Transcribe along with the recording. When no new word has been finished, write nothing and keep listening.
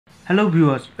Hello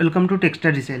viewers, welcome to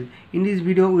Textile. In this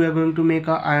video we are going to make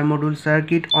a IR module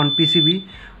circuit on PCB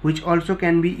which also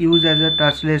can be used as a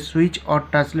touchless switch or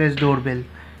touchless doorbell.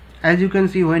 As you can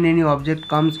see, when any object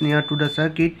comes near to the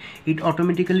circuit, it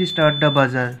automatically starts the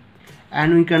buzzer.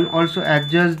 And we can also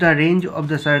adjust the range of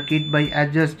the circuit by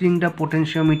adjusting the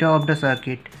potentiometer of the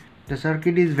circuit. The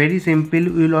circuit is very simple.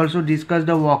 We will also discuss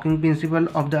the working principle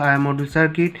of the IR module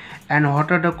circuit and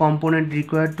what are the components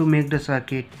required to make the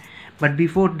circuit. But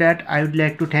before that, I would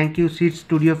like to thank you Seeed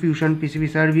Studio Fusion PCB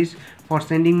service for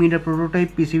sending me the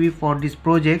prototype PCB for this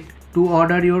project. To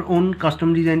order your own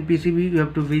custom design PCB, you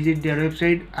have to visit their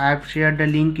website. I have shared the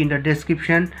link in the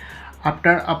description.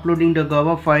 After uploading the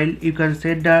GAVA file, you can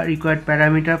set the required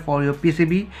parameter for your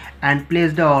PCB and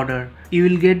place the order. You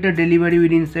will get the delivery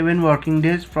within 7 working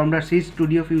days from the Seeed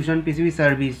Studio Fusion PCB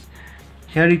service.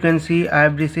 Here you can see I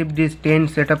have received this 10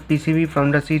 setup PCB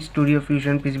from the Seeed Studio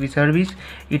Fusion PCB service.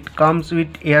 It comes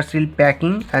with air seal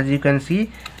packing, as you can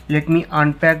see. Let me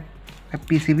unpack a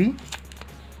PCB.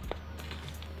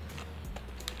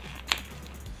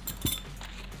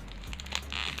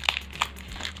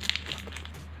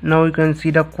 Now you can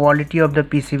see the quality of the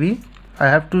PCB. I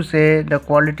have to say the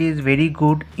quality is very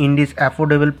good in this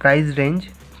affordable price range.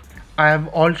 I have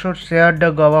also shared the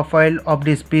GAVA file of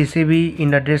this PCB in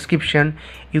the description.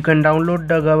 You can download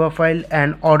the GAVA file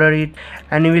and order it,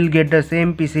 and you will get the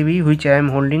same PCB which I am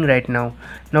holding right now.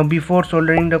 Now before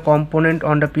soldering the component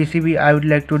on the PCB, I would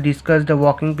like to discuss the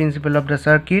working principle of the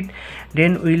circuit.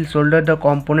 Then we will solder the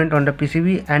component on the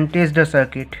PCB and test the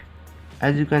circuit.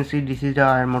 As you can see, this is the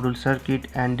IR module circuit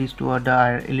and these two are the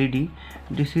IR LED.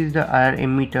 This is the IR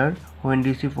emitter. When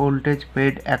DC voltage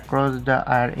fed across the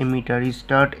IR emitter, it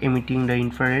start emitting the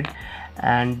infrared,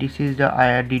 and this is the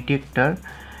IR detector.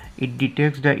 It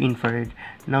detects the infrared.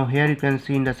 Now here you can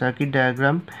see in the circuit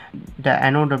diagram, the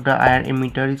anode of the IR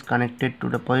emitter is connected to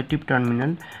the positive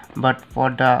terminal, but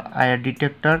for the IR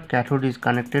detector, cathode is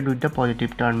connected with the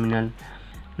positive terminal.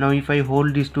 Now if I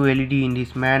hold these two LED in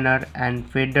this manner and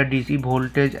fed the DC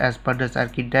voltage as per the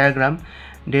circuit diagram,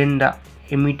 then the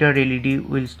emitter LED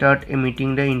will start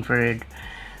emitting the infrared.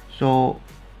 So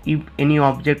if any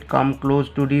object come close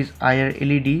to this IR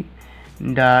LED,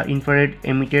 the infrared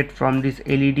emitted from this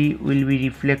LED will be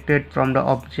reflected from the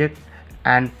object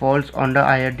and falls on the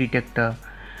IR detector.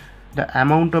 The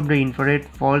amount of the infrared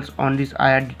falls on this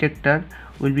IR detector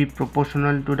will be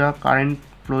proportional to the current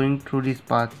flowing through this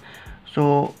path.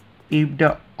 So if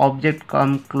the object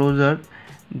comes closer,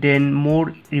 then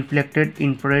more reflected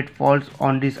infrared falls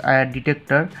on this IR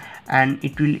detector and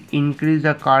it will increase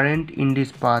the current in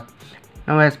this path.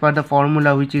 Now as per the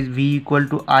formula, which is V equal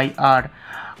to IR,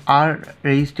 our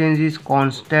resistance is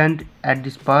constant at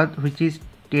this path, which is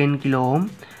 10 kilo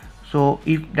ohm. So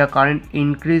if the current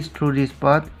increase through this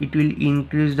path, it will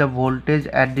increase the voltage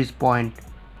at this point.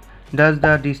 Thus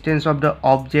the distance of the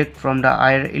object from the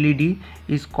IR LED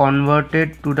is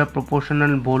converted to the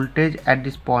proportional voltage at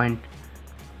this point.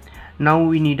 Now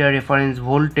we need a reference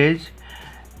voltage.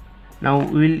 Now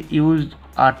we will use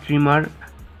a trimmer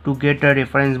to get a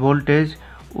reference voltage.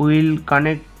 We will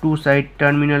connect two side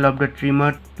terminal of the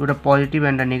trimmer to the positive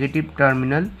and the negative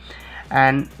terminal,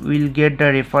 and we will get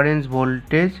the reference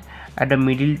voltage at the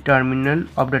middle terminal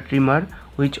of the trimmer,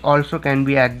 which also can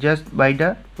be adjusted by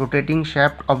the rotating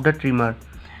shaft of the trimmer.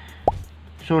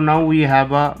 So now we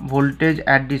have a voltage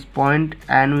at this point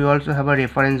and we also have a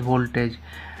reference voltage.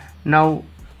 Now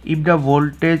if the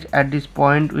voltage at this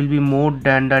point will be more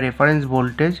than the reference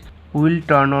voltage, we will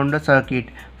turn on the circuit.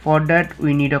 For that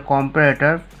we need a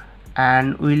comparator,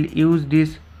 and we will use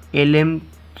this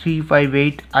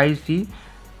LM358 IC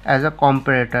as a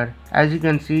comparator. As you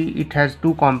can see, it has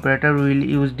two comparators. We will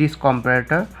use this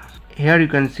comparator. Here you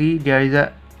can see there is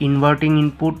a inverting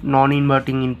input,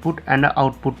 non-inverting input and a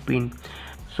output pin.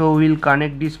 So we will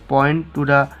connect this point to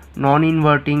the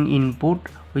non-inverting input,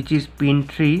 which is pin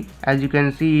 3. As you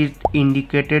can see, it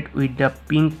indicated with the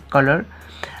pink color,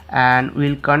 and we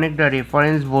will connect the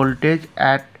reference voltage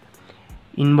at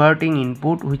inverting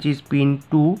input, which is pin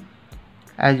 2.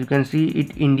 As you can see,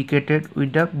 it indicated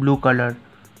with the blue color.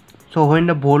 So when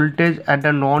the voltage at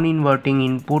the non-inverting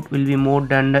input will be more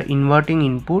than the inverting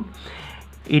input,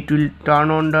 it will turn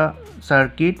on the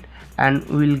circuit and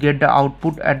we will get the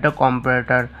output at the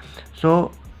comparator.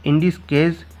 So in this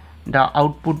case the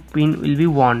output pin will be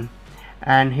 1,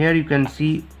 and here you can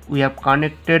see we have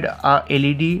connected a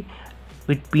LED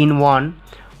with pin 1.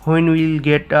 When we will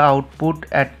get the output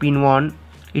at pin 1,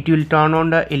 it will turn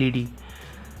on the LED.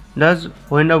 Thus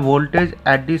when the voltage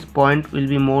at this point will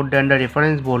be more than the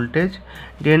reference voltage,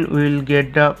 then we will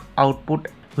get the output,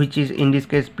 which is in this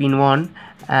case pin 1,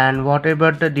 and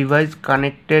whatever the device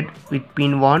connected with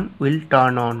pin 1 will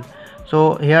turn on.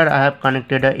 So here I have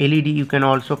connected a LED. You can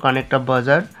also connect a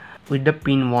buzzer with the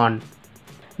pin 1.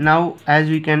 Now as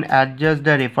we can adjust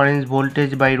the reference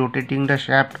voltage by rotating the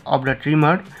shaft of the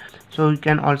trimmer, so we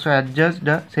can also adjust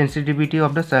the sensitivity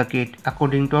of the circuit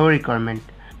according to our requirement.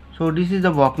 So this is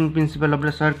the working principle of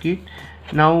the circuit.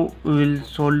 Now we will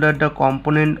solder the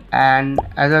component, and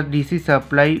as a DC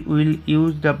supply we will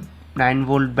use the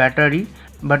 9V battery,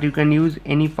 but you can use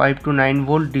any 5 to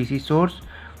 9V DC source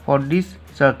for this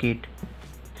circuit.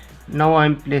 Now I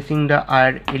am placing the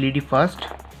IR LED first.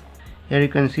 Here you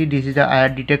can see this is the IR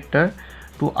detector.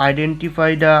 To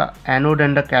identify the anode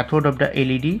and the cathode of the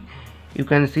LED, you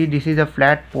can see this is a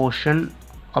flat portion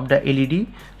of the LED.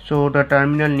 So the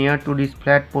terminal near to this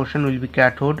flat portion will be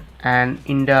cathode, and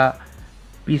in the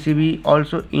PCB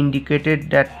also indicated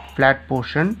that flat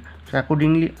portion. So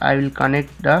accordingly I will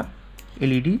connect the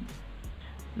LED.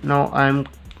 Now I am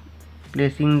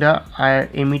placing the IR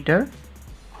emitter,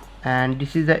 and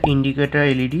this is the indicator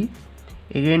LED.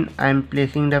 Again I am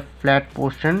placing the flat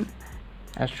portion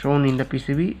as shown in the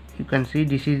PCB. You can see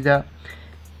this is the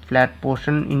flat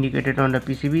portion indicated on the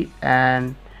PCB,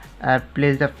 and I have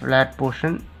placed the flat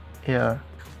portion here.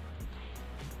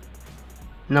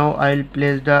 Now I will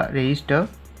place the resistor.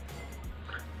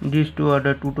 These two are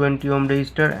the 220 ohm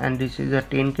resistor, and this is a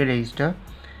 10k resistor.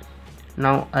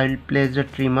 Now I will place the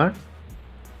trimmer.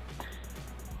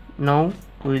 Now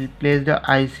we will place the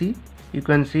IC. You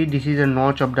can see this is a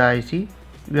notch of the IC.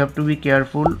 You have to be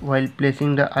careful while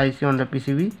placing the IC on the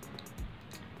PCB.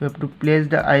 You have to place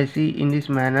the IC in this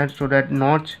manner so that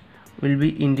notch will be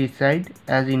in this side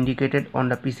as indicated on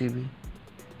the PCB.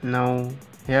 Now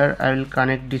here I will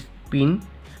connect this pin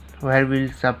where we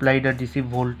will supply the DC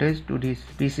voltage to this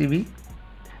PCB.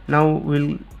 Now we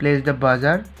will place the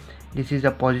buzzer. This is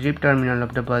the positive terminal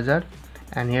of the buzzer,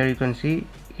 and here you can see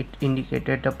it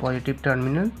indicated the positive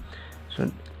terminal.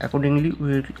 So accordingly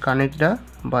we will connect the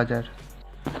buzzer.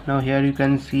 Now here you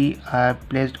can see I have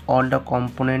placed all the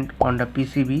component on the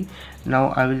PCB. Now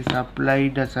I will supply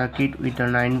the circuit with a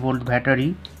 9V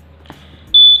battery.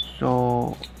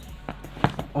 So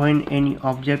when any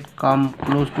object come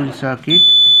close to the circuit,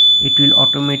 it will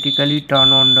automatically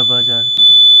turn on the buzzer.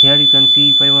 Here you can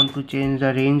see if I want to change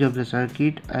the range of the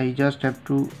circuit, I just have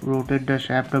to rotate the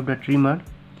shaft of the trimmer.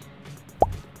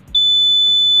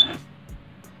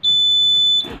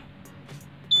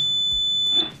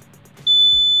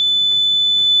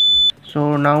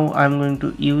 So now I am going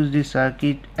to use this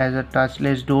circuit as a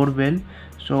touchless doorbell.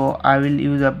 So I will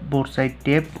use a both side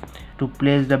tape to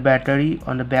place the battery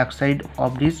on the back side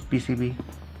of this PCB.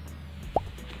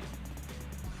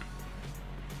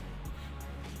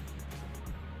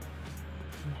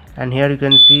 And here you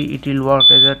can see it will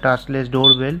work as a touchless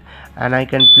doorbell, and I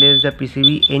can place the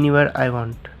PCB anywhere I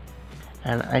want,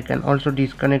 and I can also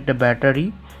disconnect the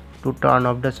battery to turn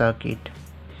off the circuit.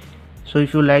 So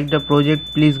if you like the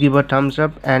project, please give a thumbs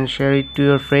up and share it to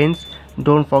your friends.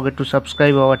 Don't forget to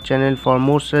subscribe our channel for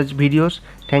more such videos.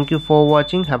 Thank you for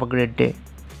watching. Have a great day.